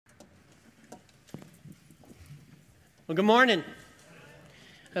Well, good morning.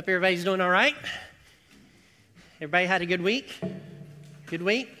 Hope everybody's doing all right. Everybody had a good week? Good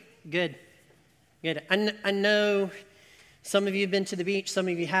week? Good. Good. I know some of you have been to the beach, some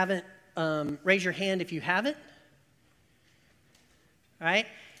of you haven't. Raise your hand if you haven't. All right.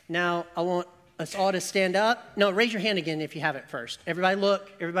 Now, I want us all to stand up. No, raise your hand again if you haven't first. Everybody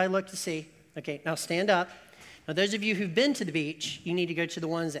look to see. Okay, now stand up. Now, those of you who've been to the beach, you need to go to the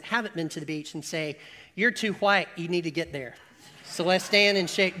ones that haven't been to the beach and say, you're too white, you need to get there. So let's stand and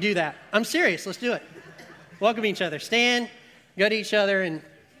shake, do that. I'm serious, let's do it. Welcome each other. Stand, go to each other, and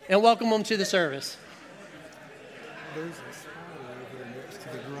welcome them to the service. There's a spider over there next to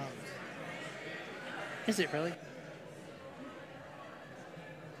the ground. Is it really?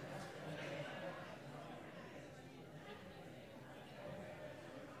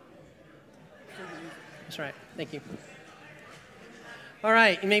 That's right. Thank you. All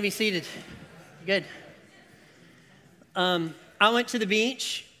right, you may be seated. Good. I went to the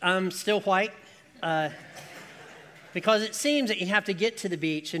beach. I'm still white because it seems that you have to get to the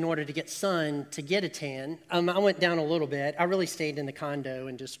beach in order to get sun to get a tan. I went down a little bit. I really stayed in the condo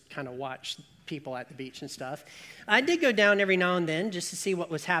and just kind of watched people at the beach and stuff. I did go down every now and then just to see what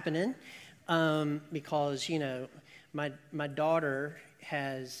was happening because, you know, my daughter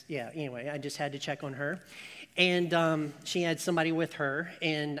has, anyway, I just had to check on her. And she had somebody with her,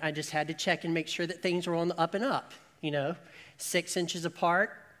 and I just had to check and make sure that things were on the up and up, 6 inches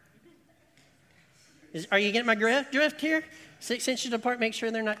apart. Are you getting my drift here? 6 inches apart, make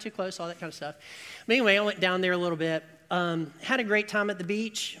sure they're not too close, all that kind of stuff. But anyway, I went down there a little bit. Had a great time at the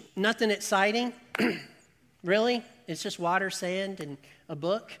beach. Nothing exciting, really. It's just water, sand, and a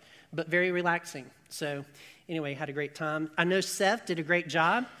book, but very relaxing. So anyway, had a great time. I know Seth did a great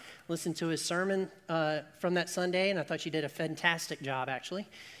job. Listened to his sermon from that Sunday, and I thought you did a fantastic job, actually,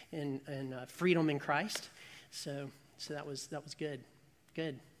 in freedom in Christ. So that was good.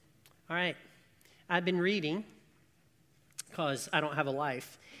 Good. All right. I've been reading, because I don't have a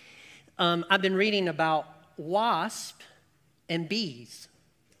life. I've been reading about wasp and bees.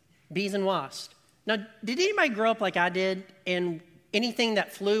 Bees and wasps. Now, did anybody grow up like I did, and anything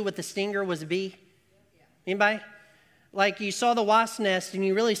that flew with the stinger was a bee? Anybody? Like you saw the wasp nest and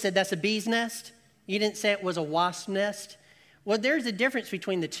you really said that's a bee's nest. You didn't say it was a wasp nest. Well, there's a difference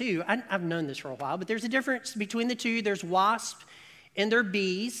between the two. I've known this for a while, but there's a difference between the two. There's wasps and there are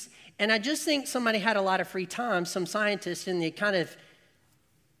bees. And I just think somebody had a lot of free time, some scientists, and they kind of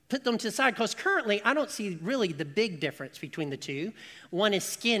put them to the side. Because currently, I don't see really the big difference between the two. One is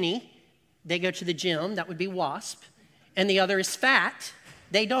skinny. They go to the gym. That would be wasp. And the other is fat.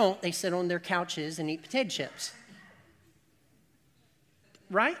 They don't. They sit on their couches and eat potato chips.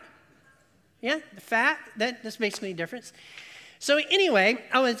 Right? Yeah, the fat, that's basically the difference. So anyway,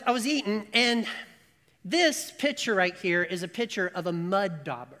 I was eating, and this picture right here is a picture of a mud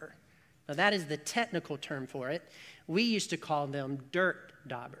dauber. Now that is the technical term for it. We used to call them dirt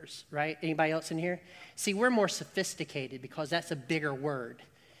daubers, right? Anybody else in here? See, we're more sophisticated because that's a bigger word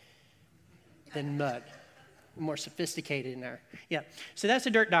than mud. We're more sophisticated in there. Yeah, so that's a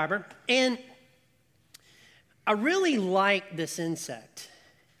dirt dauber. And I really like this insect.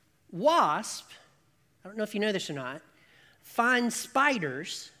 Wasp, I don't know if you know this or not, find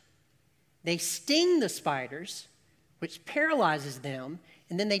spiders, they sting the spiders, which paralyzes them,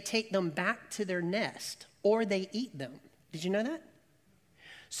 and then they take them back to their nest, or they eat them. Did you know that?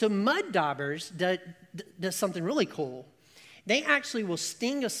 So mud daubers does something really cool. They actually will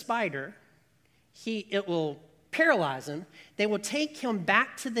sting a spider, it will paralyze him, they will take him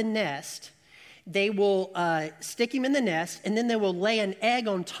back to the nest. They will stick him in the nest, and then they will lay an egg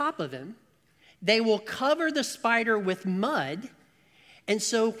on top of him. They will cover the spider with mud, and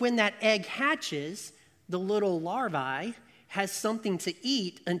so when that egg hatches, the little larvae has something to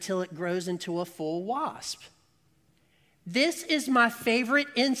eat until it grows into a full wasp. This is my favorite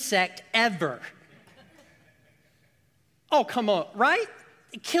insect ever. Oh, come on, right?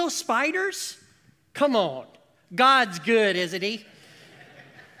 Kill spiders? Come on. God's good, isn't he?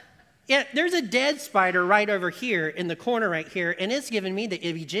 Yeah, there's a dead spider right over here in the corner right here, and it's giving me the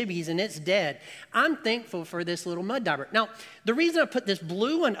ibby-jibbies, and it's dead. I'm thankful for this little mud dauber. Now, the reason I put this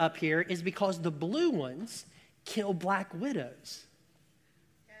blue one up here is because the blue ones kill black widows.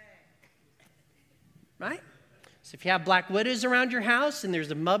 Right? So if you have black widows around your house and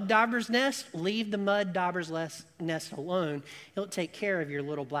there's a mud dauber's nest, leave the mud dauber's nest alone. It'll take care of your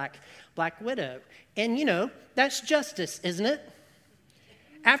little black widow. And, that's justice, isn't it?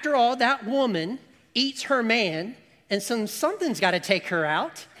 After all, that woman eats her man, and something's got to take her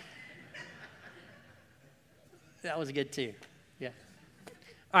out. That was good too. Yeah.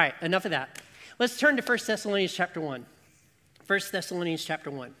 All right, enough of that. Let's turn to 1 Thessalonians chapter 1. 1 Thessalonians chapter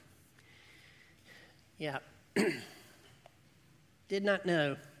 1. Yeah. Did not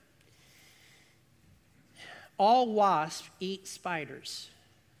know. All wasps eat spiders.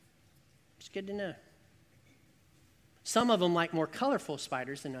 It's good to know. Some of them like more colorful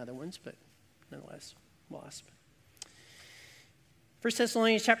spiders than other ones, but nonetheless, wasp. 1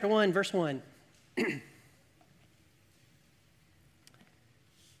 Thessalonians chapter 1, verse 1.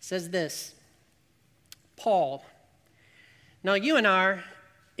 Says this, Paul. Now you and I,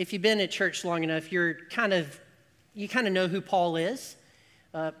 if you've been at church long enough, you kind of know who Paul is.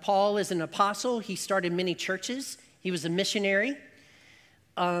 Paul is an apostle. He started many churches. He was a missionary.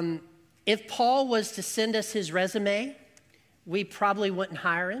 If Paul was to send us his resume, we probably wouldn't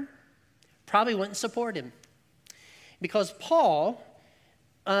hire him, probably wouldn't support him. Because Paul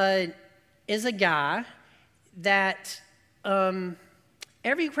is a guy that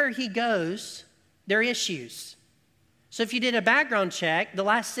everywhere he goes, there are issues. So if you did a background check, the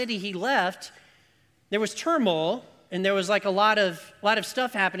last city he left, there was turmoil, and there was like a lot of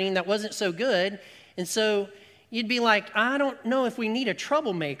stuff happening that wasn't so good. And so you'd be like, I don't know if we need a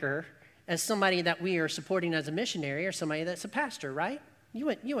troublemaker as somebody that we are supporting as a missionary or somebody that's a pastor, right? You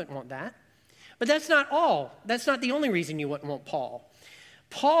wouldn't want that. But that's not all. That's not the only reason you wouldn't want Paul.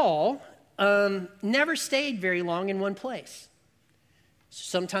 Paul never stayed very long in one place.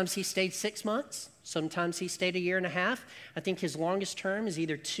 Sometimes he stayed 6 months. Sometimes he stayed 1.5 years. I think his longest term is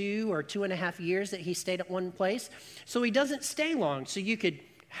either 2 or 2.5 years that he stayed at one place. So he doesn't stay long. So you could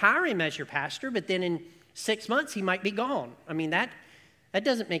hire him as your pastor, but then in 6 months he might be gone. I mean, that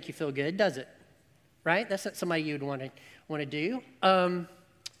doesn't make you feel good, does it? Right? That's not somebody you'd want to do.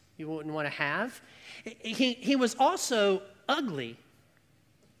 You wouldn't want to have. He was also ugly.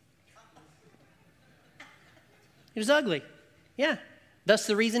 He was ugly. Yeah. That's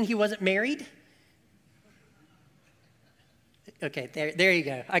the reason he wasn't married. Okay, there you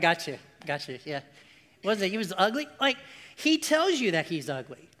go. I got you. Yeah. Was it? He was ugly? Like, he tells you that he's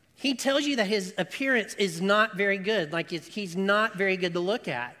ugly. He tells you that his appearance is not very good. Like, he's not very good to look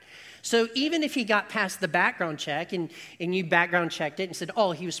at. So even if he got past the background check and you background checked it and said,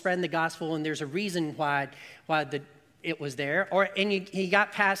 oh, he was spreading the gospel and there's a reason why it was there, he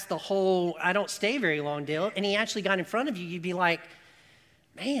got past the whole I don't stay very long deal, and he actually got in front of you, you'd be like,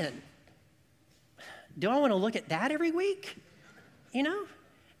 man, do I want to look at that every week? You know?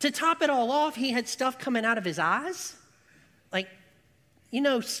 To top it all off, he had stuff coming out of his eyes. Like,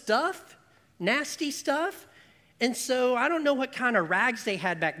 stuff, nasty stuff. And so I don't know what kind of rags they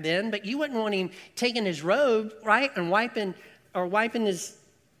had back then, but you wouldn't want him taking his robe, right, and wiping his...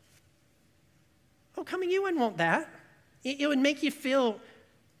 Oh, come on, you wouldn't want that. It would make you feel...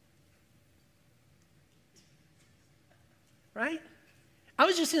 Right? I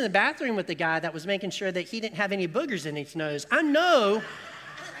was just in the bathroom with the guy that was making sure that he didn't have any boogers in his nose. I know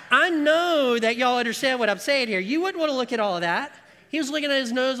that y'all understand what I'm saying here. You wouldn't want to look at all of that. He was looking at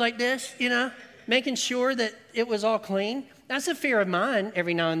his nose like this, making sure that it was all clean. That's a fear of mine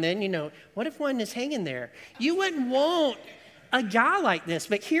every now and then, what if one is hanging there? You wouldn't want a guy like this.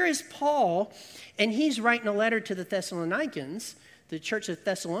 But here is Paul, and he's writing a letter to the Thessalonians, the church of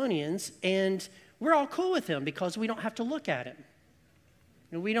Thessalonians, and we're all cool with him because we don't have to look at him.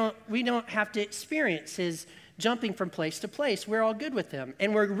 We don't have to experience his jumping from place to place. We're all good with him.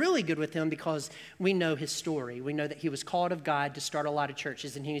 And we're really good with him because we know his story. We know that he was called of God to start a lot of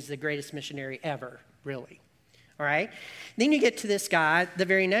churches, and he's the greatest missionary ever, really. All right? Then you get to this guy, the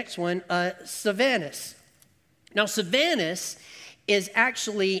very next one, Silvanus. Now, Silvanus is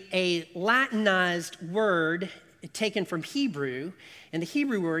actually a Latinized word taken from Hebrew, and the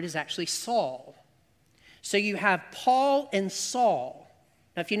Hebrew word is actually Saul. So you have Paul and Saul.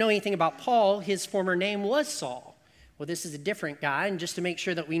 Now, if you know anything about Paul, his former name was Saul. Well, this is a different guy, and just to make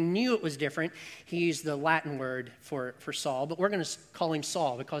sure that we knew it was different, he used the Latin word for Saul, but we're going to call him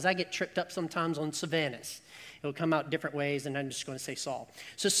Saul because I get tripped up sometimes on Silvanus. It'll come out different ways, and I'm just going to say Saul.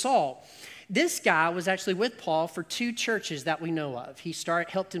 So Saul, this guy was actually with Paul for 2 churches that we know of. He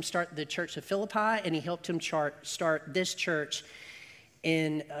helped him start the church of Philippi, and he helped him start this church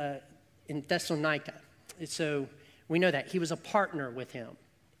in Thessalonica. So we know that. He was a partner with him.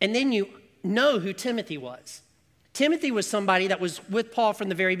 And then you know who Timothy was. Timothy was somebody that was with Paul from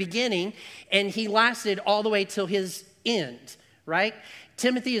the very beginning, and he lasted all the way till his end, right?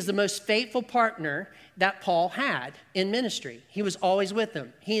 Timothy is the most faithful partner that Paul had in ministry. He was always with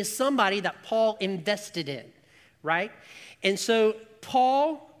him. He is somebody that Paul invested in, right? And so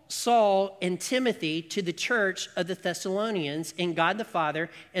Paul, Saul, and Timothy to the church of the Thessalonians in God the Father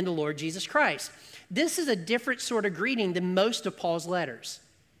and the Lord Jesus Christ. This is a different sort of greeting than most of Paul's letters.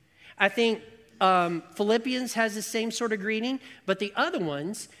 I think Philippians has the same sort of greeting, but the other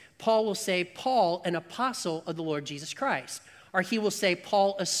ones, Paul will say, Paul, an apostle of the Lord Jesus Christ. Or he will say,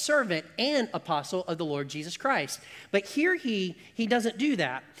 Paul, a servant and apostle of the Lord Jesus Christ. But here he doesn't do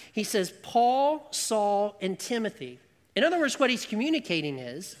that. He says, Paul, Saul, and Timothy. In other words, what he's communicating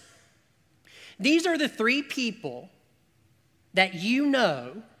is, these are the three people that you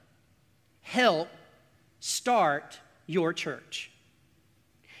know help start your church.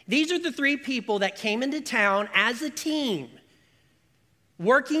 These are the three people that came into town as a team,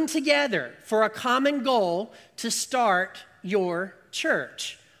 working together for a common goal to start your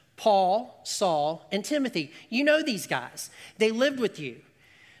church. Paul, Saul, and Timothy. You know these guys. They lived with you.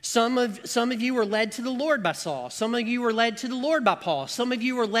 Some of you were led to the Lord by Saul. Some of you were led to the Lord by Paul. Some of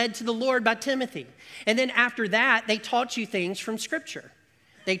you were led to the Lord by Timothy. And then after that, they taught you things from Scripture.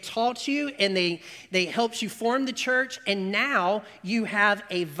 They taught you and they helped you form the church, and now you have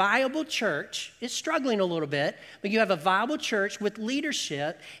a viable church. It's struggling a little bit, but you have a viable church with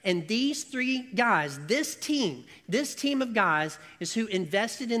leadership, and these three guys, this team of guys is who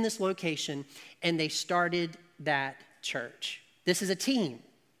invested in this location, and they started that church. This is a team.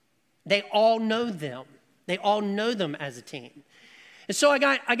 They all know them. They all know them as a team. And so I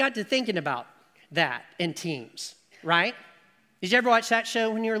got to thinking about that in teams, right? Did you ever watch that show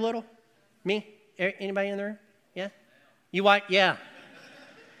when you were little? Me? Anybody in the room? Yeah? You watch? Yeah.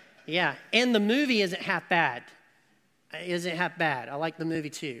 Yeah. And the movie isn't half bad. I like the movie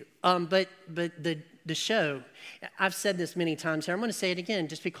too. But the show, I've said this many times here. I'm going to say it again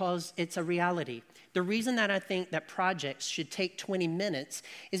just because it's a reality. The reason that I think that projects should take 20 minutes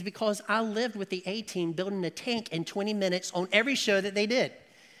is because I lived with the A-Team building a tank in 20 minutes on every show that they did.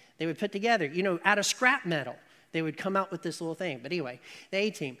 They would put together, out of scrap metal. They would come out with this little thing. But anyway, the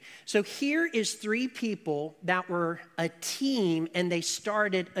A-Team. So here is three people that were a team, and they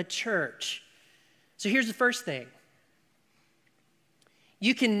started a church. So here's the first thing.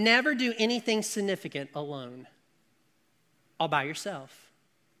 You can never do anything significant alone, all by yourself.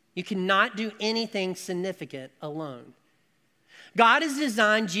 You cannot do anything significant alone. God has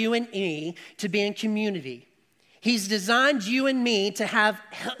designed you and me to be in community. He's designed you and me to have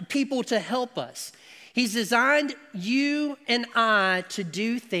people to help us. He's designed you and I to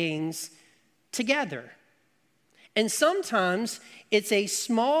do things together. And sometimes it's a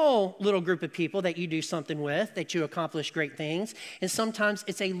small little group of people that you do something with, that you accomplish great things. And sometimes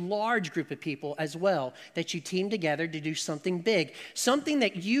it's a large group of people as well that you team together to do something big. Something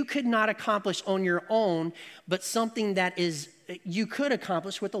that you could not accomplish on your own, but something that you could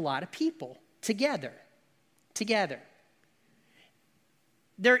accomplish with a lot of people together.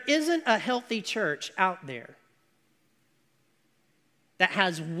 There isn't a healthy church out there that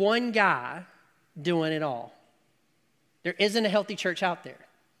has one guy doing it all. There isn't a healthy church out there.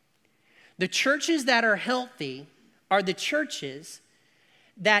 The churches that are healthy are the churches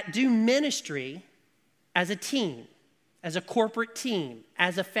that do ministry as a team, as a corporate team,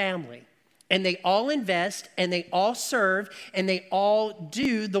 as a family. And they all invest, and they all serve, and they all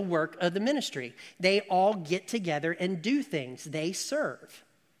do the work of the ministry. They all get together and do things. They serve.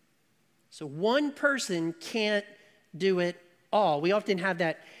 So one person can't do it all. We often have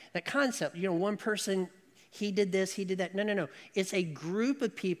that concept, one person, he did this, he did that. No. It's a group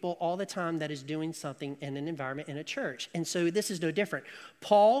of people all the time that is doing something in an environment in a church. And so this is no different.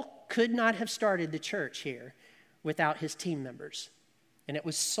 Paul could not have started the church here without his team members. And it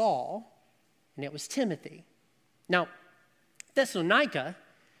was Saul, and it was Timothy. Now, Thessalonica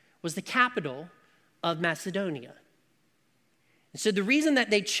was the capital of Macedonia. And so the reason that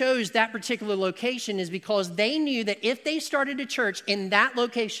they chose that particular location is because they knew that if they started a church in that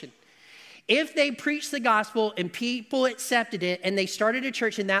location, if they preached the gospel and people accepted it and they started a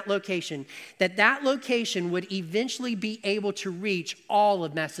church in that location, that location would eventually be able to reach all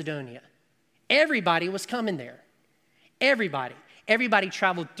of Macedonia. Everybody was coming there. Everybody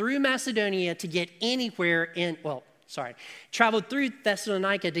traveled through Macedonia to get anywhere traveled through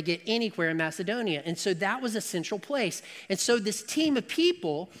Thessalonica to get anywhere in Macedonia. And so that was a central place. And so this team of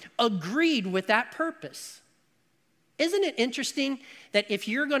people agreed with that purpose. Isn't it interesting that if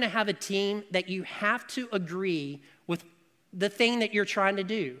you're going to have a team, that you have to agree with the thing that you're trying to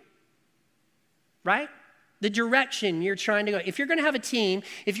do, right? The direction you're trying to go. If you're going to have a team,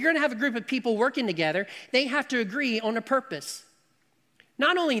 if you're going to have a group of people working together, they have to agree on a purpose.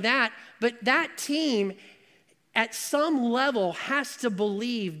 Not only that, but that team at some level has to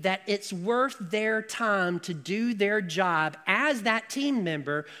believe that it's worth their time to do their job as that team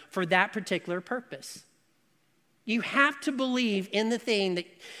member for that particular purpose. You have to believe in the thing that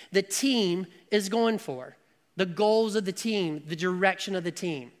the team is going for, the goals of the team, the direction of the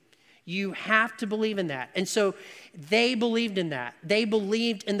team. You have to believe in that. And so they believed in that. They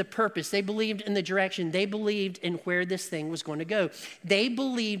believed in the purpose. They believed in the direction. They believed in where this thing was going to go. They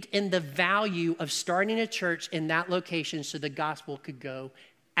believed in the value of starting a church in that location so the gospel could go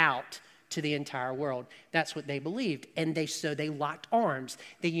out to the entire world. That's what they believed. And so they locked arms.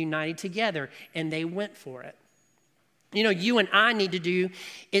 They united together and they went for it. You know, you and I need to do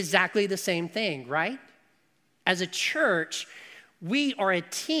exactly the same thing, right? As a church, we are a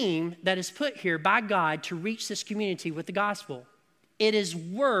team that is put here by God to reach this community with the gospel. It is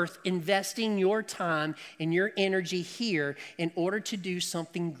worth investing your time and your energy here in order to do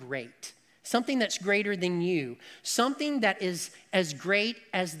something great, something that's greater than you, something that is as great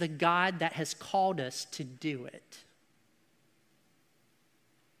as the God that has called us to do it.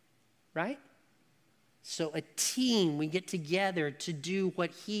 Right? So a team, we get together to do what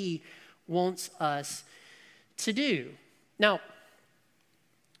he wants us to do. Now,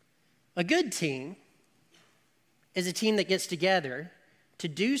 a good team is a team that gets together to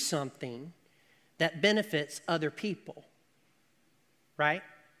do something that benefits other people, right?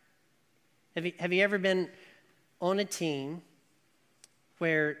 Have you ever been on a team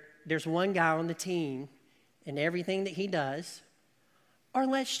where there's one guy on the team and everything that he does, or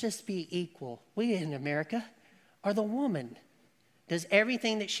let's just be equal, we in America, are the woman does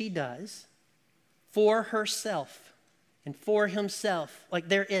everything that she does for herself and for himself, like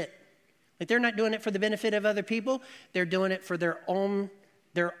they're it. Like they're not doing it for the benefit of other people, they're doing it for their own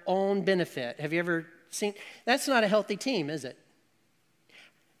benefit. Have you ever seen? That's not a healthy team, is it?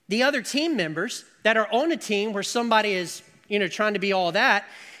 The other team members that are on a team where somebody is, trying to be all that,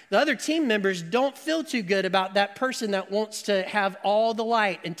 the other team members don't feel too good about that person that wants to have all the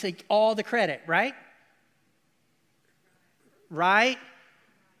light and take all the credit, right? Right?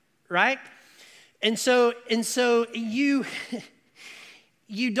 And so you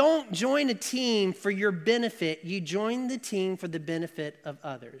you don't join a team for your benefit. You join the team for the benefit of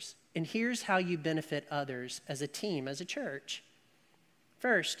others. And here's how you benefit others as a team, as a church.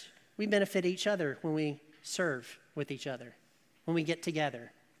 First, we benefit each other when we serve with each other, when we get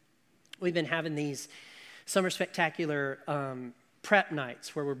together. We've been having these summer spectacular prep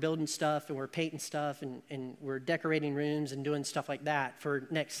nights where we're building stuff and we're painting stuff and we're decorating rooms and doing stuff like that for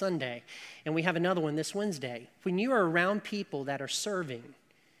next Sunday. And we have another one this Wednesday. When you are around people that are serving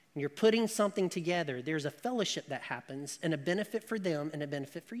and you're putting something together, there's a fellowship that happens and a benefit for them and a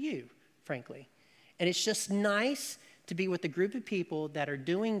benefit for you, frankly. And it's just nice to be with a group of people that are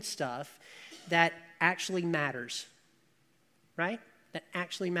doing stuff that actually matters, right? That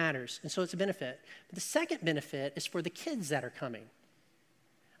actually matters. And so it's a benefit. But the second benefit is for the kids that are coming.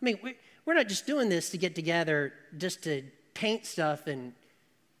 I mean, we're not just doing this to get together just to paint stuff and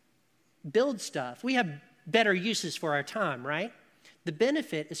build stuff. We have better uses for our time, right? The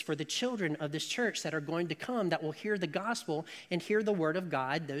benefit is for the children of this church that are going to come that will hear the gospel and hear the word of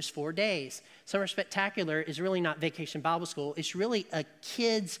God those 4 days. Summer Spectacular is really not Vacation Bible School. It's really a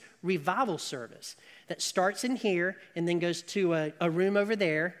kids' revival service that starts in here and then goes to a room over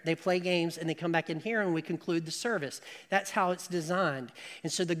there. They play games and they come back in here and we conclude the service. That's how it's designed.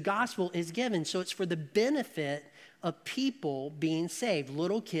 And so the gospel is given. So it's for the benefit of people being saved,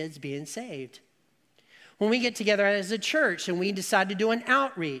 little kids being saved. When we get together as a church and we decide to do an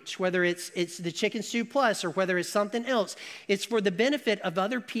outreach, whether it's the Chicken Stew Plus or whether it's something else, it's for the benefit of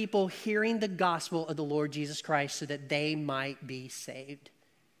other people hearing the gospel of the Lord Jesus Christ so that they might be saved.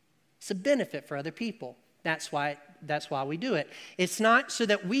 It's a benefit for other people. That's why we do it. It's not so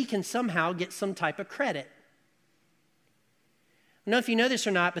that we can somehow get some type of credit. I don't know if you know this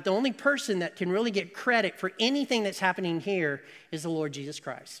or not, but the only person that can really get credit for anything that's happening here is the Lord Jesus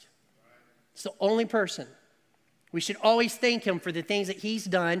Christ. It's the only person. We should always thank him for the things that he's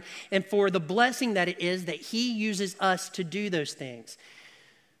done and for the blessing that it is that he uses us to do those things.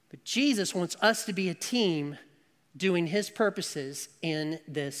 But Jesus wants us to be a team doing his purposes in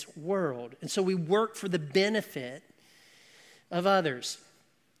this world. And so we work for the benefit of others.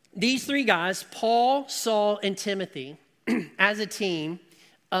 These three guys, Paul, Saul, and Timothy, as a team,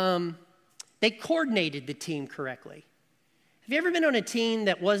 they coordinated the team correctly. Have you ever been on a team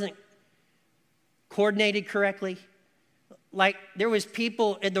that wasn't coordinated correctly? Like there was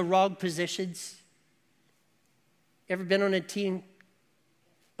people in the wrong positions. Ever been on a team?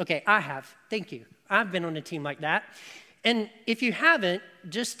 Okay, I have. Thank you. I've been on a team like that. And if you haven't,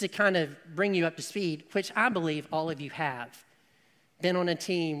 just to kind of bring you up to speed, which I believe all of you have, been on a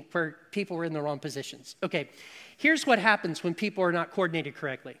team where people were in the wrong positions. Okay, here's what happens when people are not coordinated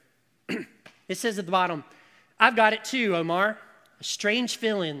correctly. It says at the bottom, I've got it too, Omar. A strange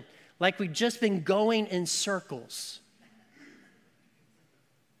feeling like we've just been going in circles.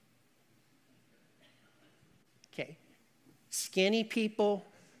 Okay. Skinny people,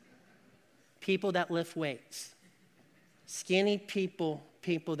 people that lift weights. Skinny people,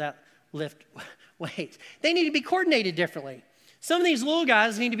 people that lift weights. They need to be coordinated differently. Some of these little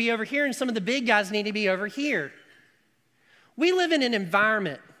guys need to be over here, and some of the big guys need to be over here. We live in an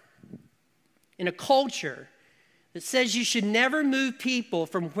environment, in a culture that says you should never move people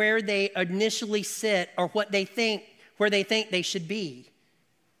from where they initially sit or where they think they should be.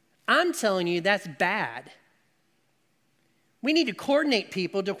 I'm telling you, that's bad. We need to coordinate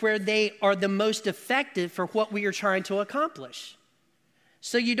people to where they are the most effective for what we are trying to accomplish.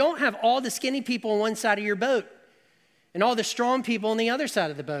 So you don't have all the skinny people on one side of your boat and all the strong people on the other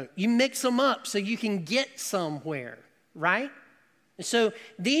side of the boat. You mix them up so you can get somewhere, right? And so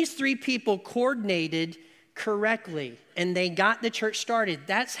these three people coordinated correctly, and they got the church started.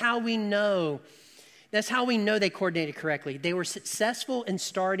 That's how we know they coordinated correctly. They were successful in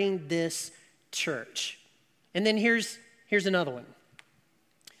starting this church. And then here's another one.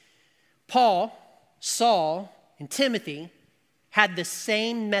 Paul, Saul, and Timothy had the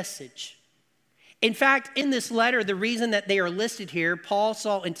same message. In fact, in this letter, the reason that they are listed here, Paul,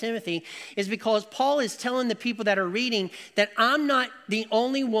 Saul, and Timothy, is because Paul is telling the people that are reading that I'm not the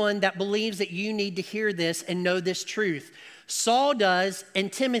only one that believes that you need to hear this and know this truth. Saul does,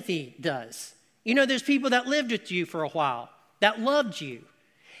 and Timothy does. You know, there's people that lived with you for a while, that loved you.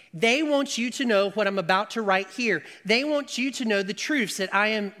 They want you to know what I'm about to write here. They want you to know the truths that I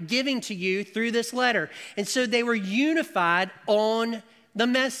am giving to you through this letter. And so they were unified on the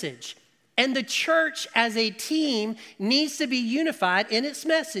message. And the church as a team needs to be unified in its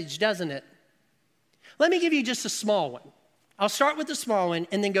message, doesn't it? Let me give you just a small one. I'll start with the small one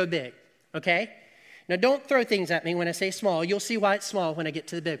and then go big, okay? Now, don't throw things at me when I say small. You'll see why it's small when I get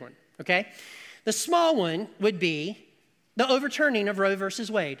to the big one, okay? The small one would be the overturning of Roe versus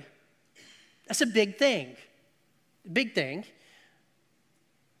Wade. That's a big thing. Big thing.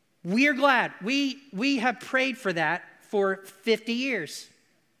 We are glad. We have prayed for that for 50 years.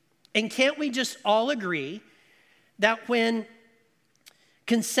 And can't we just all agree that when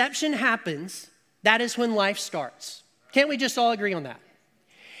conception happens, that is when life starts? Can't we just all agree on that?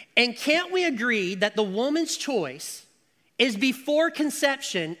 And can't we agree that the woman's choice is before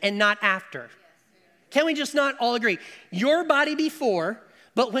conception and not after? Can we just not all agree? Your body before,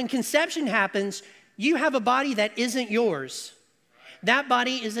 but when conception happens, you have a body that isn't yours. That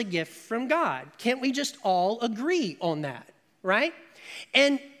body is a gift from God. Can't we just all agree on that, right?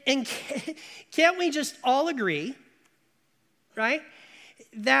 And can't we just all agree, right,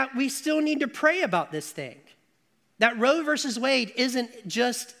 that we still need to pray about this thing? That Roe versus Wade isn't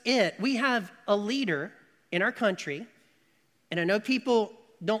just it. We have a leader in our country, and I know people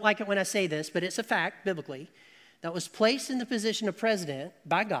don't like it when I say this, but it's a fact biblically, that was placed in the position of president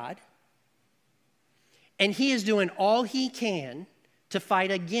by God, and he is doing all he can to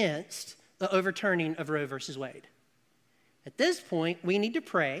fight against the overturning of Roe versus Wade. At this point, we need to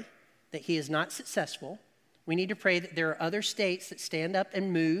pray that he is not successful. We need to pray that there are other states that stand up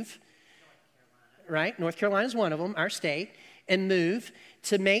and move, right? North Carolina is one of them, our state, and move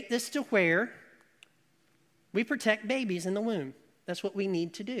to make this to where we protect babies in the womb. That's what we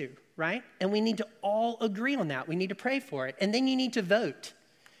need to do, right? And we need to all agree on that. We need to pray for it. And then you need to vote.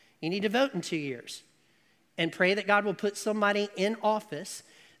 You need to vote in 2 years and pray that God will put somebody in office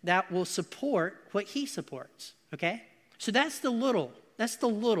that will support what he supports, okay? So that's the little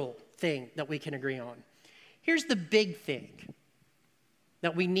thing that we can agree on. Here's the big thing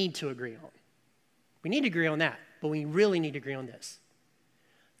that we need to agree on. We need to agree on that, but we really need to agree on this.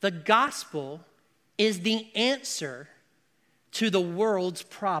 The gospel is the answer to the world's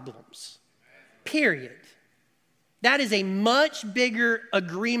problems, period. That is a much bigger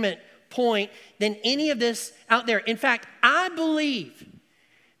agreement point than any of this out there. In fact, I believe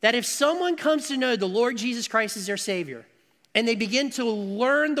that if someone comes to know the Lord Jesus Christ as their Savior, and they begin to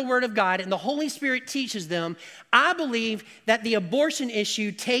learn the Word of God and the Holy Spirit teaches them, I believe that the abortion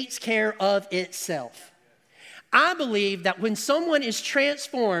issue takes care of itself. I believe that when someone is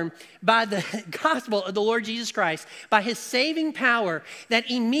transformed by the gospel of the Lord Jesus Christ, by his saving power,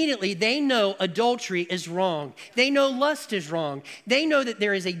 that immediately they know adultery is wrong. They know lust is wrong. They know that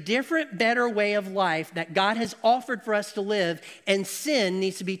there is a different, better way of life that God has offered for us to live, and sin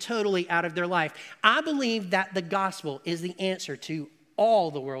needs to be totally out of their life. I believe that the gospel is the answer to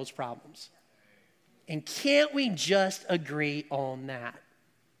all the world's problems. And can't we just agree on that?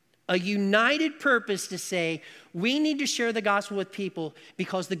 A united purpose to say we need to share the gospel with people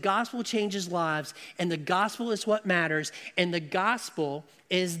because the gospel changes lives and the gospel is what matters and the gospel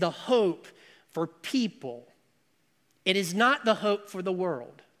is the hope for people. It is not the hope for the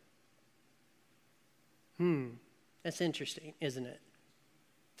world. That's interesting, isn't it?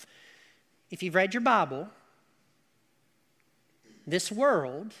 If you've read your Bible, this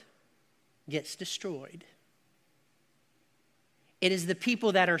world gets destroyed. It is the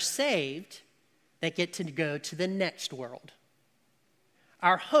people that are saved that get to go to the next world.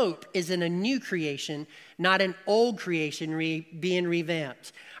 Our hope is in a new creation, not an old creation being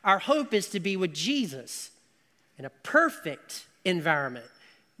revamped. Our hope is to be with Jesus in a perfect environment,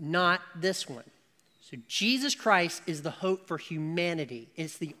 not this one. So Jesus Christ is the hope for humanity.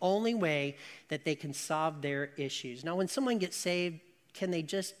 It's the only way that they can solve their issues. Now, when someone gets saved, can they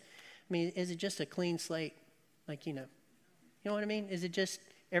just, is it just a clean slate? You know what I mean? Is it just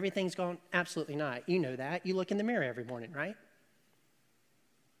everything's gone? Absolutely not. You know that. You look in the mirror every morning, right?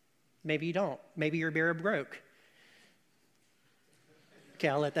 Maybe you don't. Maybe your mirror broke. Okay,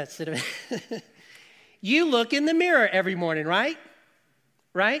 I'll let that sit a bit. You look in the mirror every morning, right?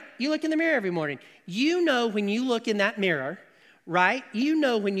 Right? You look in the mirror every morning. You know when you look in that mirror, right? You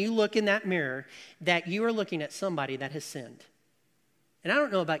know when you look in that mirror that you are looking at somebody that has sinned. And I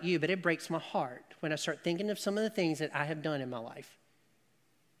don't know about you, but it breaks my heart when I start thinking of some of the things that I have done in my life.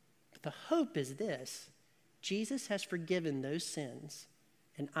 But the hope is this: Jesus has forgiven those sins,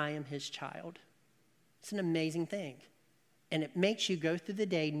 and I am his child. It's an amazing thing. And it makes you go through the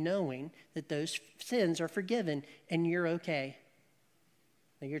day knowing that those sins are forgiven and you're okay.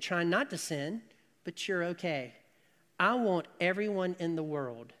 Now, you're trying not to sin, but you're okay. I want everyone in the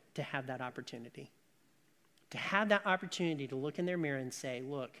world to have that opportunity. To have that opportunity to look in their mirror and say,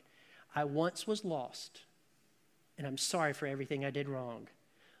 look, I once was lost, and I'm sorry for everything I did wrong,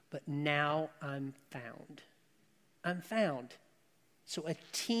 but now I'm found. I'm found. So a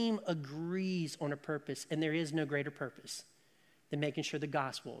team agrees on a purpose, and there is no greater purpose than making sure the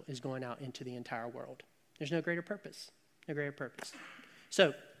gospel is going out into the entire world. There's no greater purpose. No greater purpose.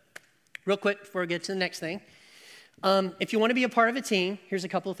 So, real quick before we get to the next thing, if you want to be a part of a team, here's a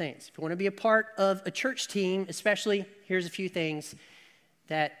couple of things. If you want to be a part of a church team, especially, here's a few things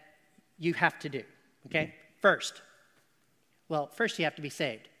that you have to do, okay? First you have to be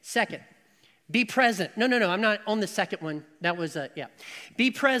saved. Second, be present. No, I'm not on the second one. That was, Be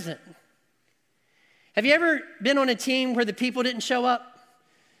present. Have you ever been on a team where the people didn't show up?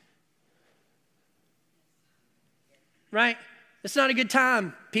 Right? It's not a good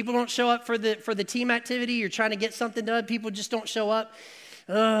time. People don't show up for the team activity. You're trying to get something done. People just don't show up.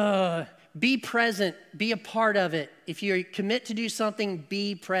 Be present. Be a part of it. If you commit to do something,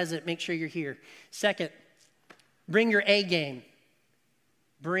 be present. Make sure you're here. Second, bring your A game.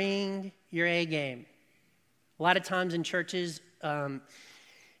 Bring your A game. A lot of times in churches,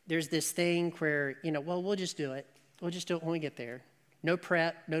 there's this thing where, we'll just do it. We'll just do it when we get there. No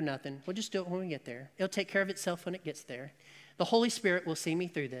prep, no nothing. We'll just do it when we get there. It'll take care of itself when it gets there. The Holy Spirit will see me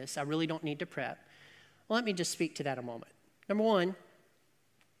through this. I really don't need to prep. Well, let me just speak to that a moment. Number one,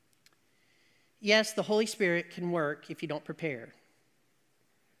 yes, the Holy Spirit can work if you don't prepare.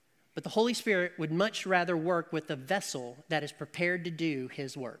 But the Holy Spirit would much rather work with a vessel that is prepared to do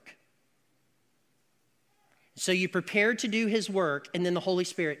his work. So you prepare to do his work, and then the Holy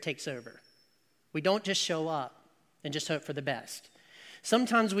Spirit takes over. We don't just show up and just hope for the best.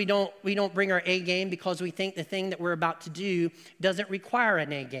 Sometimes we don't bring our A game because we think the thing that we're about to do doesn't require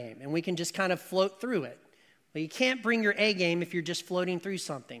an A game, and we can just kind of float through it. Well, you can't bring your A game if you're just floating through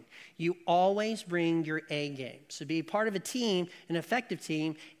something. You always bring your A game. So to be part of a team, an effective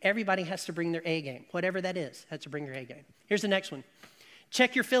team, everybody has to bring their A game. Whatever that is, has to bring your A game. Here's the next one.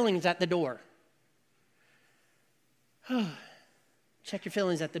 Check your feelings at the door. Check your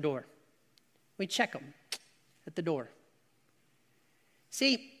feelings at the door. We check them at the door.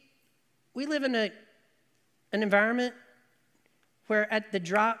 See, we live in an environment where at the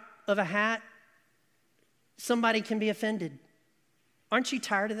drop of a hat, somebody can be offended. Aren't you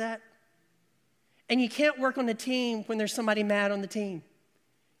tired of that? And you can't work on a team when there's somebody mad on the team.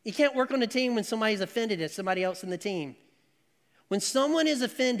 You can't work on a team when somebody's offended at somebody else in the team. When someone is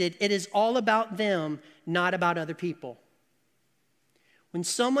offended, it is all about them, not about other people. When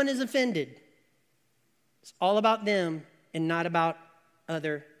someone is offended, it's all about them and not about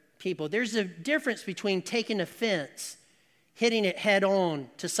other people. There's a difference between taking offense, hitting it head on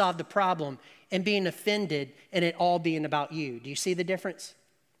to solve the problem, and being offended and it all being about you. Do you see the difference?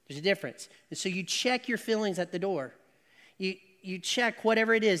 There's a difference. And so you check your feelings at the door. You check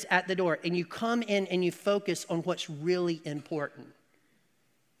whatever it is at the door, and you come in and you focus on what's really important.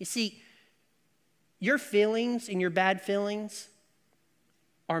 You see, your feelings and your bad feelings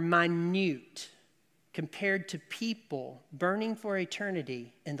are minute compared to people burning for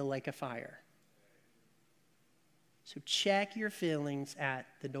eternity in the lake of fire. So check your feelings at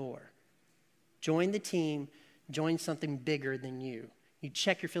the door. Join the team. Join something bigger than you. You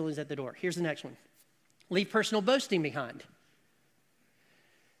check your feelings at the door. Here's the next one. Leave personal boasting behind.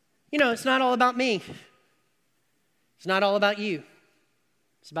 You know, it's not all about me. It's not all about you.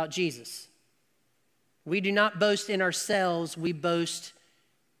 It's about Jesus. We do not boast in ourselves. We boast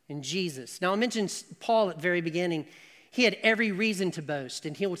in Jesus. Now, I mentioned Paul at the very beginning. He had every reason to boast,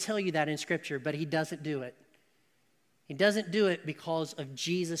 and he will tell you that in Scripture, but he doesn't do it. He doesn't do it because of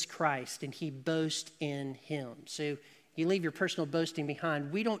Jesus Christ, and he boasts in him. So you leave your personal boasting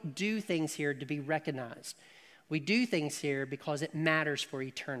behind. We don't do things here to be recognized. We do things here because it matters for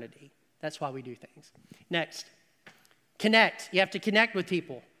eternity. That's why we do things. Next, connect. You have to connect with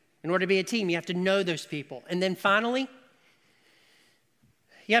people. In order to be a team, you have to know those people. And then finally,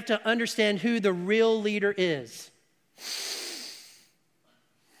 you have to understand who the real leader is.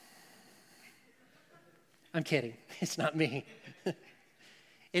 I'm kidding. It's not me. It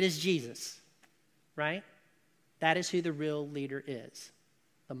is Jesus, right? That is who the real leader is.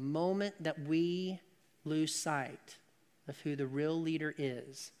 The moment that we lose sight of who the real leader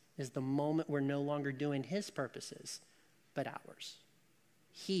is the moment we're no longer doing his purposes, but ours.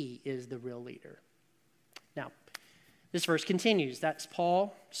 He is the real leader. Now, this verse continues. That's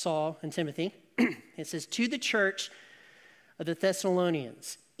Paul, Saul, and Timothy. It says, to the church of the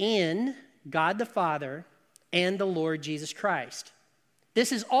Thessalonians, in God the Father and the Lord Jesus Christ.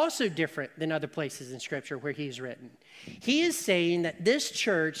 This is also different than other places in Scripture where he's written. He is saying that this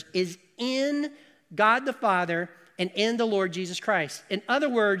church is in God the Father and in the Lord Jesus Christ. In other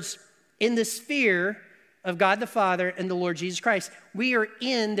words, in the sphere of God the Father and the Lord Jesus Christ, we are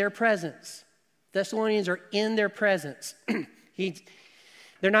in their presence. Thessalonians are in their presence.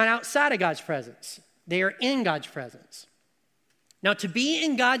 They're not outside of God's presence. They are in God's presence. Now, to be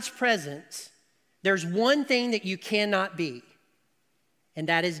in God's presence, there's one thing that you cannot be, and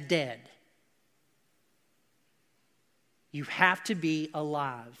that is dead. You have to be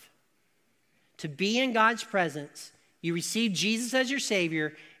alive. To be in God's presence, you receive Jesus as your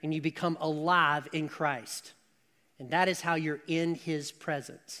Savior, and you become alive in Christ. And that is how you're in his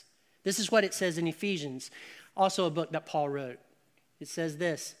presence. This is what it says in Ephesians, also a book that Paul wrote. It says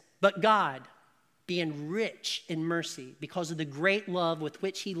this, but God, being rich in mercy because of the great love with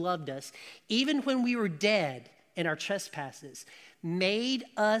which he loved us, even when we were dead in our trespasses, made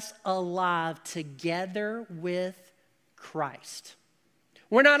us alive together with Christ.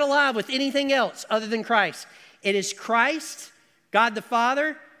 We're not alive with anything else other than Christ. It is Christ, God the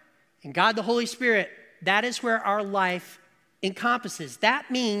Father, and God the Holy Spirit. That is where our life encompasses.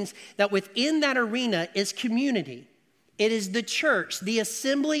 That means that within that arena is community. It is the church, the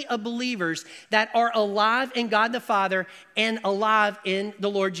assembly of believers that are alive in God the Father and alive in the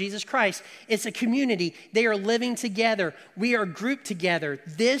Lord Jesus Christ. It's a community. They are living together. We are grouped together.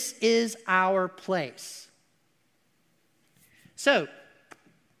 This is our place. So,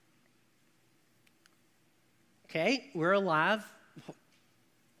 okay, we're alive.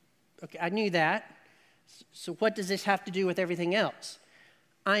 Okay, I knew that. So what does this have to do with everything else?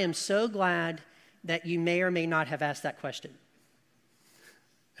 I am so glad that you may or may not have asked that question.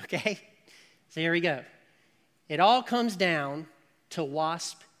 Okay? So here we go. It all comes down to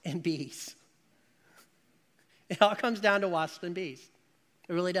wasp and bees. It all comes down to wasp and bees.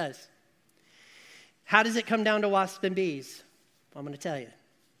 It really does. How does it come down to wasp and bees? I'm going to tell you.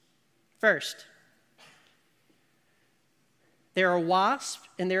 First, there are wasps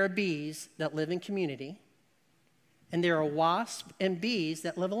and there are bees that live in community. And there are wasps and bees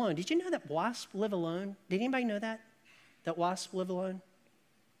that live alone. Did you know that wasps live alone? Did anybody know that? That wasps live alone?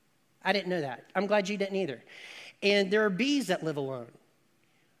 I didn't know that. I'm glad you didn't either. And there are bees that live alone.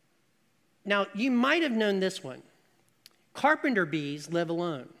 Now, you might have known this one. Carpenter bees live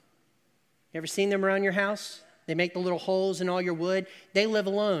alone. You ever seen them around your house? They make the little holes in all your wood. They live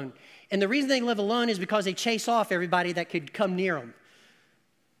alone. And the reason they live alone is because they chase off everybody that could come near them.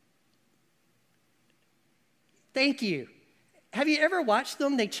 Thank you. Have you ever watched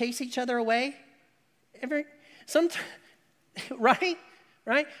them? They chase each other away. Right?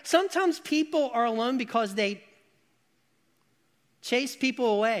 Sometimes people are alone because they chase people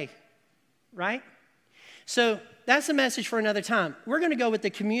away, right? So that's a message for another time. We're going to go with the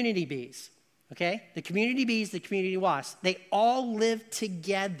community bees, okay? The community bees, the community wasps. They all live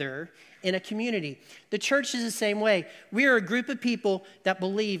together in a community. The church is the same way. We are a group of people that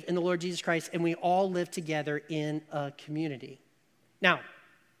believe in the Lord Jesus Christ, and we all live together in a community. Now,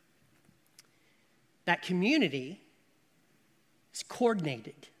 that community is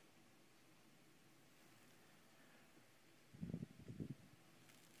coordinated.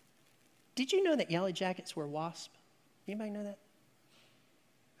 Did you know that yellow jackets were wasps? Anybody know that?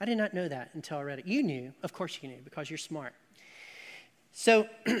 I did not know that until I read it. You knew. Of course you knew, because you're smart. So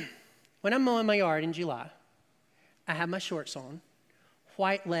when I'm mowing my yard in July, I have my shorts on,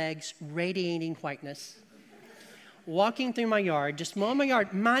 white legs, radiating whiteness, walking through my yard, just mowing my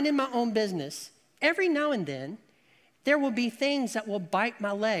yard, minding my own business. Every now and then, there will be things that will bite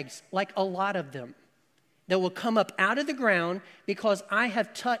my legs, like a lot of them, that will come up out of the ground because I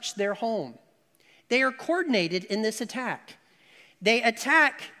have touched their home. They are coordinated in this attack. They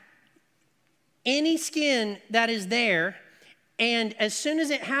attack any skin that is there, and as soon as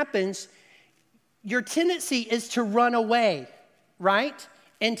it happens, your tendency is to run away, right?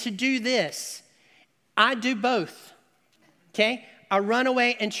 And to do this. I do both, okay? I run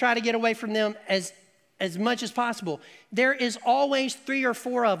away and try to get away from them as much as possible. There is always 3 or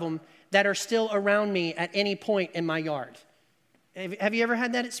 4 of them that are still around me at any point in my yard. Have you ever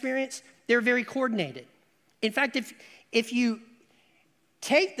had that experience? They're very coordinated. In fact, if you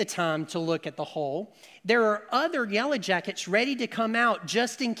take the time to look at the hole, there are other yellow jackets ready to come out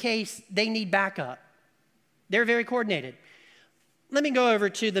just in case they need backup. They're very coordinated. Let me go over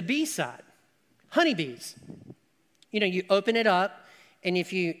to the bee side. Honeybees. You open it up, and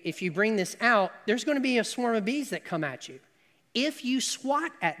if you bring this out, there's going to be a swarm of bees that come at you. If you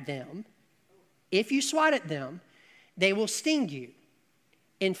swat at them, they will sting you.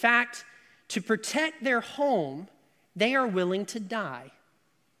 In fact, to protect their home, they are willing to die.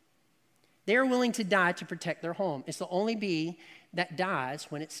 They are willing to die to protect their home. It's the only bee that dies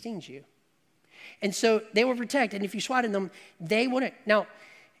when it stings you. And so they will protect, and if you swat at them, they wouldn't. Now,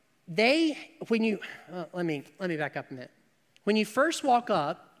 let me back up a minute. When you first walk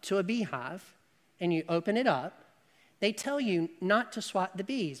up to a beehive and you open it up, they tell you not to swat the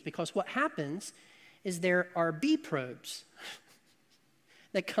bees, because what happens is there are bee probes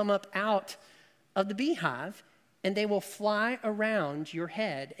that come up out of the beehive, and they will fly around your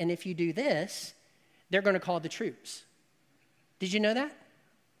head. And if you do this, they're going to call the troops. Did you know that?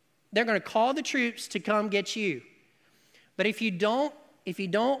 They're going to call the troops to come get you. But if you don't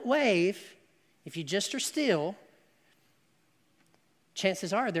wave, if you just are still,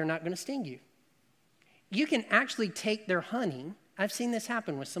 chances are they're not going to sting you. You can actually take their honey. I've seen this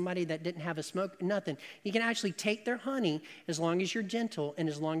happen with somebody that didn't have a smoke, nothing. You can actually take their honey as long as you're gentle and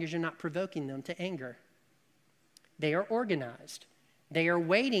as long as you're not provoking them to anger. They are organized. They are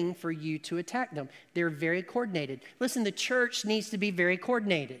waiting for you to attack them. They're very coordinated. Listen, the church needs to be very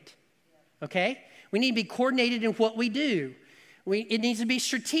coordinated, okay? We need to be coordinated in what we do. It needs to be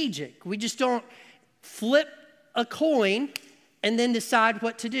strategic. We just don't flip a coin and then decide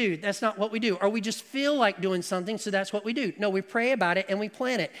what to do. That's not what we do. Or we just feel like doing something, so that's what we do. No, we pray about it and we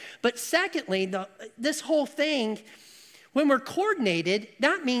plan it. But secondly, this whole thing, when we're coordinated,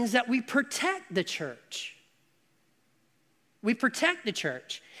 that means that we protect the church. We protect the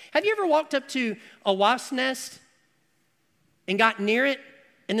church. Have you ever walked up to a wasp's nest and got near it,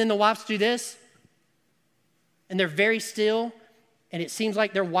 and then the wasps do this, and they're very still, and it seems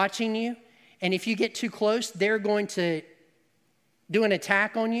like they're watching you, and if you get too close, they're going to do an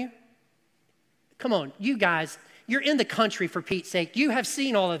attack on you? Come on, you guys, you're in the country, for Pete's sake. You have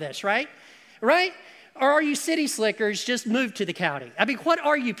seen all of this, right? Right? Or are you city slickers just moved to the county? I mean, what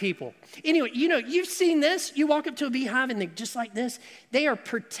are you people? Anyway, you've seen this. You walk up to a beehive and they're just like this. They are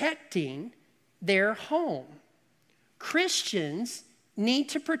protecting their home. Christians need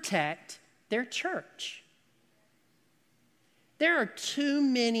to protect their church. There are too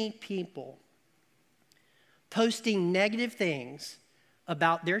many people posting negative things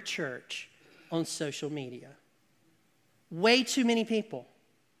about their church on social media. Way too many people.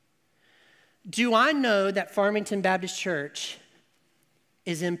 Do I know that Farmington Baptist Church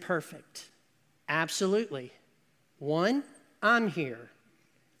is imperfect? Absolutely. 1, I'm here.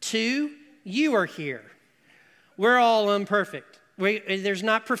 2, you are here. We're all imperfect. There's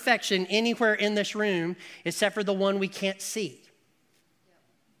not perfection anywhere in this room except for the one we can't see.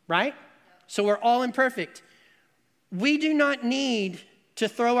 Right? So we're all imperfect. We do not need to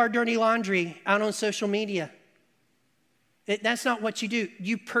throw our dirty laundry out on social media. That's not what you do.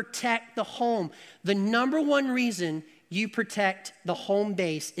 You protect the home. The number one reason you protect the home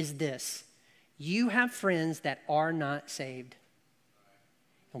base is this: you have friends that are not saved.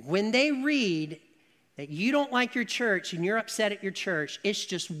 When they read that you don't like your church and you're upset at your church, it's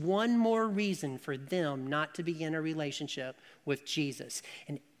just one more reason for them not to begin a relationship with Jesus.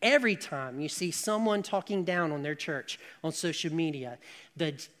 And every time you see someone talking down on their church on social media,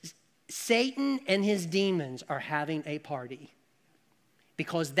 Satan and his demons are having a party,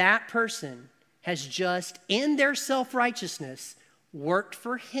 because that person has just, in their self-righteousness, worked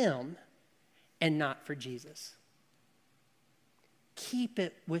for him and not for Jesus. Keep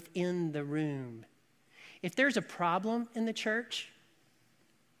it within the room. If there's a problem in the church,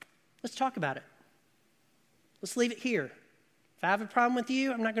 let's talk about it. Let's leave it here. If I have a problem with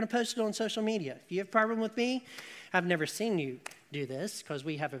you, I'm not going to post it on social media. If you have a problem with me, I've never seen you do this because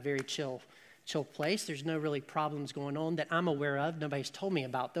we have a very chill place. There's no really problems going on that I'm aware of. Nobody's told me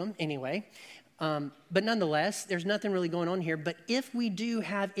about them anyway. But nonetheless, there's nothing really going on here. But if we do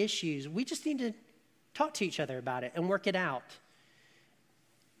have issues, we just need to talk to each other about it and work it out.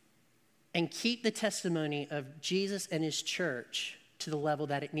 And keep the testimony of Jesus and his church to the level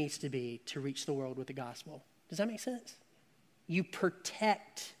that it needs to be to reach the world with the gospel. Does that make sense? You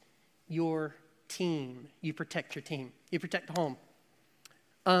protect your team. You protect your team. You protect the home.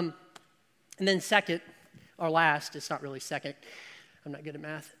 And then second, or last, it's not really second. I'm not good at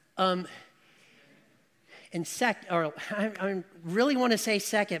math. I really want to say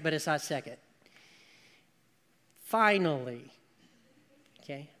second, but it's not second. Finally,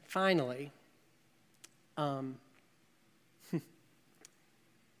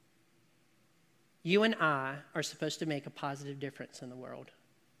 you and I are supposed to make a positive difference in the world.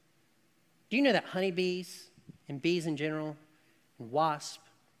 Do you know that honeybees and bees in general and wasps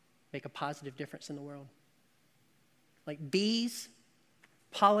make a positive difference in the world? Like bees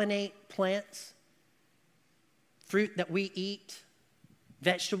pollinate plants, fruit that we eat,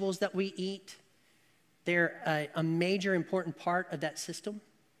 vegetables that we eat. They're a major important part of that system,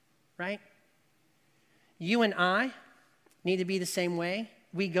 right? You and I need to be the same way.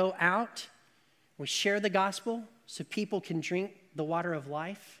 We go out, we share the gospel so people can drink the water of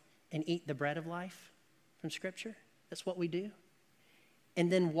life and eat the bread of life from Scripture. That's what we do.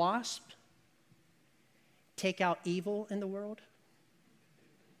 And then wasp, take out evil in the world.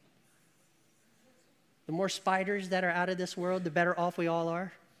 The more spiders that are out of this world, the better off we all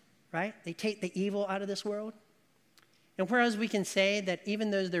are, right? They take the evil out of this world. And whereas we can say that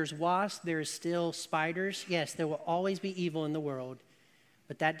even though there's wasps, there is still spiders, yes, there will always be evil in the world,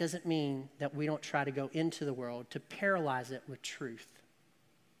 but that doesn't mean that we don't try to go into the world to paralyze it with truth.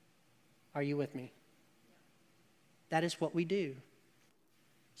 Are you with me? That is what we do.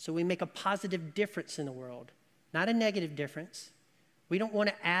 So we make a positive difference in the world, not a negative difference. We don't want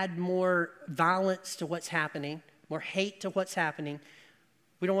to add more violence to what's happening, more hate to what's happening.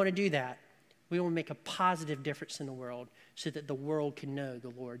 We don't want to do that. We want to make a positive difference in the world so that the world can know the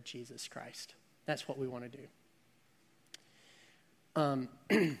Lord Jesus Christ. That's what we want to do.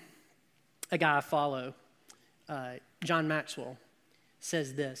 A guy I follow, John Maxwell,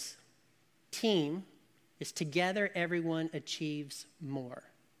 says this: team is together everyone achieves more.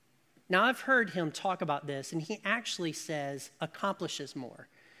 Now, I've heard him talk about this, and he actually says accomplishes more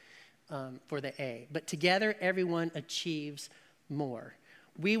for the A. But together everyone achieves more.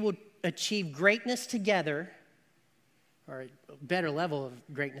 We will achieve greatness together, or a better level of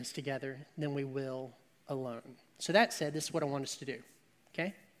greatness together, than we will alone. So that said, this is what I want us to do,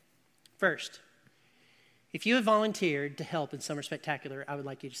 okay? First, if you have volunteered to help in Summer Spectacular, I would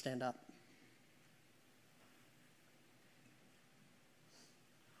like you to stand up.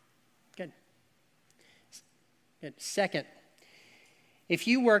 Good. Good. Second, if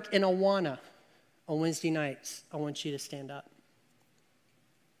you work in Awana on Wednesday nights, I want you to stand up.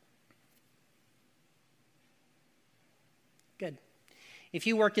 Good. If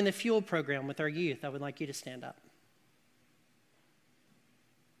you work in the Fuel program with our youth, I would like you to stand up.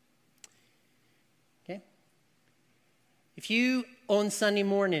 Okay. If you, on Sunday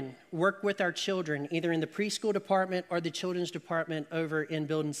morning, work with our children, either in the preschool department or the children's department over in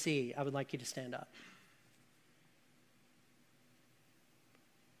Building C, I would like you to stand up.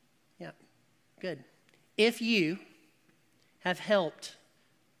 Yeah, good. If you have helped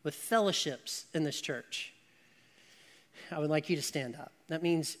with fellowships in this church, I would like you to stand up. That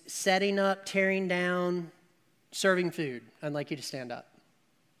means setting up, tearing down, serving food. I'd like you to stand up.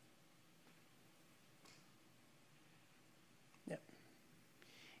 Yep.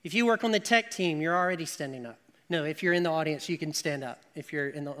 If you work on the tech team, you're already standing up. No, if you're in the audience, you can stand up. If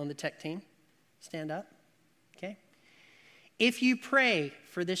you're on the tech team, stand up. Okay? If you pray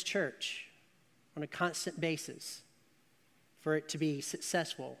for this church on a constant basis for it to be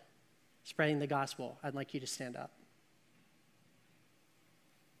successful spreading the gospel, I'd like you to stand up.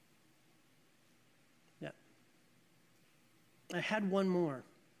 I had one more.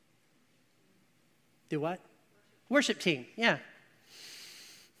 Do what? Worship team, yeah.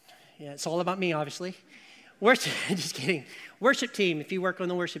 Yeah, it's all about me, obviously. Worship, just kidding. Worship team, if you work on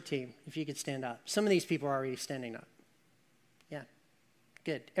the worship team, if you could stand up. Some of these people are already standing up. Yeah,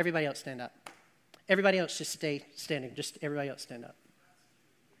 good. Everybody else stand up. Everybody else just stay standing. Just everybody else stand up.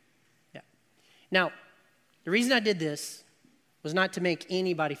 Yeah. Now, the reason I did this was not to make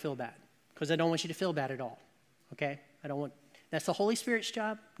anybody feel bad, because I don't want you to feel bad at all, okay? That's the Holy Spirit's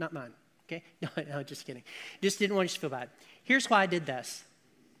job, not mine, okay? No, just kidding. Just didn't want you to feel bad. Here's why I did this.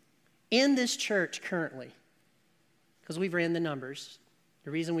 In this church currently, because we've ran the numbers,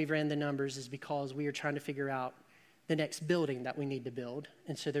 the reason we've ran the numbers is because we are trying to figure out the next building that we need to build.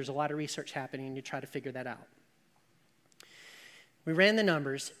 And so there's a lot of research happening to try to figure that out. We ran the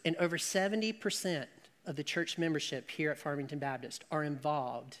numbers, and over 70% of the church membership here at Farmington Baptist are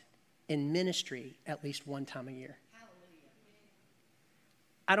involved in ministry at least one time a year.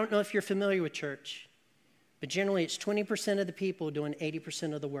 I don't know if you're familiar with church, but generally it's 20% of the people doing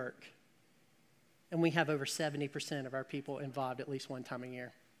 80% of the work. And we have over 70% of our people involved at least one time a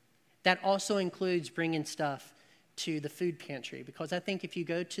year. That also includes bringing stuff to the food pantry, because I think if you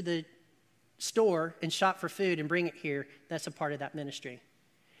go to the store and shop for food and bring it here, that's a part of that ministry.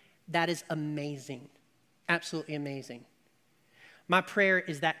 That is amazing, absolutely amazing. My prayer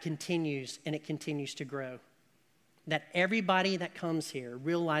is that continues, and it continues to grow. That everybody that comes here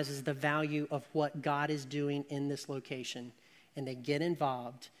realizes the value of what God is doing in this location, and they get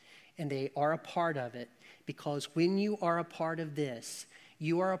involved, and they are a part of it, because when you are a part of this,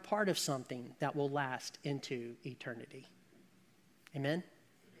 you are a part of something that will last into eternity. Amen?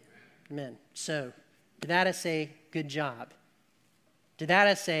 Amen. So, to that I say, good job. To that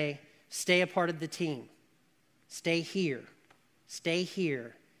I say, stay a part of the team. Stay here,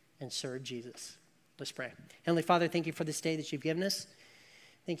 and serve Jesus. Let's pray. Heavenly Father, thank you for this day that you've given us.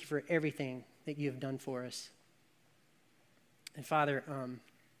 Thank you for everything that you have done for us. And Father,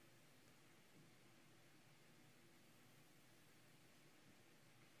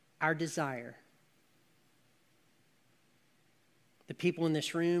 our desire, the people in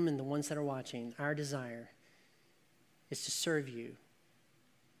this room and the ones that are watching, our desire is to serve you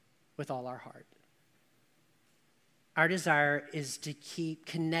with all our heart. Our desire is to keep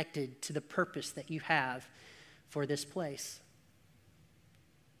connected to the purpose that you have for this place.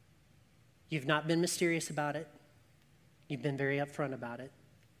 You've not been mysterious about it. You've been very upfront about it.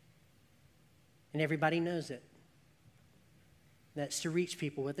 And everybody knows it. That's to reach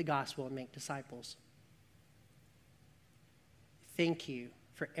people with the gospel and make disciples. Thank you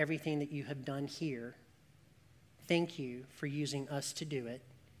for everything that you have done here. Thank you for using us to do it.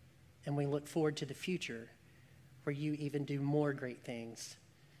 And we look forward to the future where you even do more great things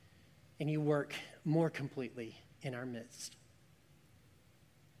and you work more completely in our midst.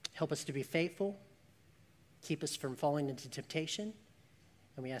 Help us to be faithful. Keep us from falling into temptation.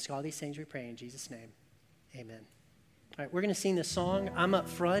 And we ask all these things, we pray in Jesus' name. Amen. All right, we're going to sing this song. I'm up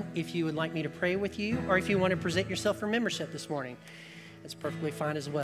front if you would like me to pray with you, or if you want to present yourself for membership this morning. That's perfectly fine as well.